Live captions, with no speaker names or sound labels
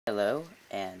Hello,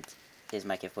 and it is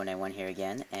Mike491 here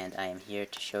again, and I am here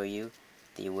to show you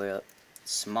the world's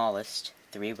smallest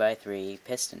 3x3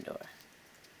 piston door,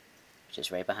 which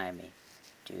is right behind me.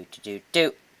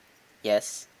 Do.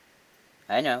 Yes,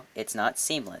 I know, it's not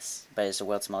seamless, but it's the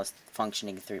world's smallest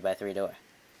functioning 3x3 door.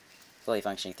 Fully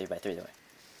functioning 3x3 door.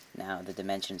 Now, the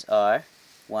dimensions are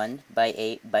 1 by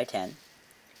 8 by 10,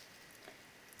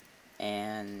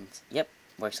 and, yep,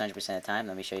 works 100% of the time.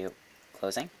 Let me show you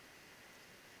closing.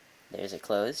 There's it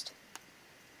closed.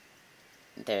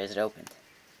 There's it opened.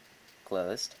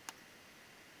 Closed.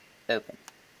 Open.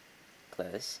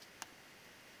 Close.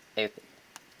 Open.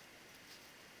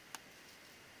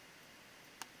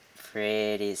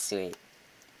 Pretty sweet.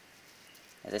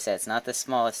 As I said, it's not the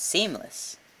smallest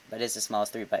seamless, but it's the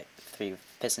smallest 3x3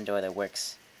 piston door that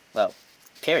works, well,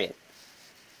 period.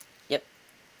 Yep.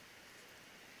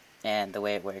 And the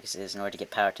way it works is in order to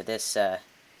get power to this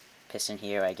piston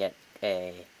here, I get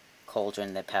a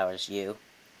cauldron that powers you.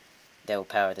 That will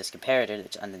power this comparator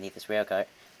that's underneath this rail cart.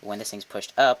 But when this thing's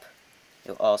pushed up,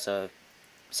 it will also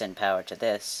send power to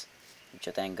this, which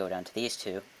will then go down to these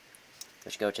two,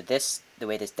 which go to this. The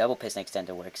way this double piston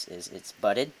extender works is it's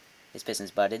butted. This piston's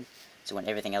butted, so when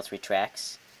everything else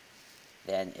retracts,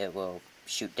 then it will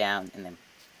shoot down and then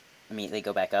immediately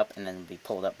go back up and then be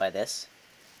pulled up by this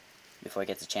before it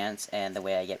gets a chance. And the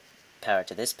way I get power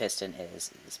to this piston is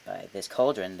by this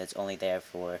cauldron that's only there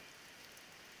for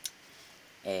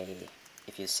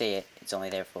if you see it, it's only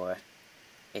there for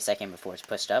a second before it's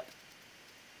pushed up.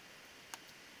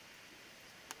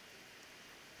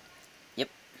 Yep.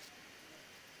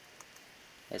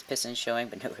 There's pistons showing,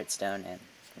 but no redstone and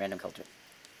random cauldron.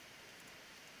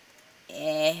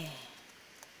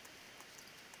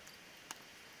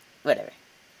 Whatever.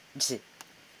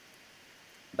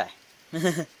 Bye.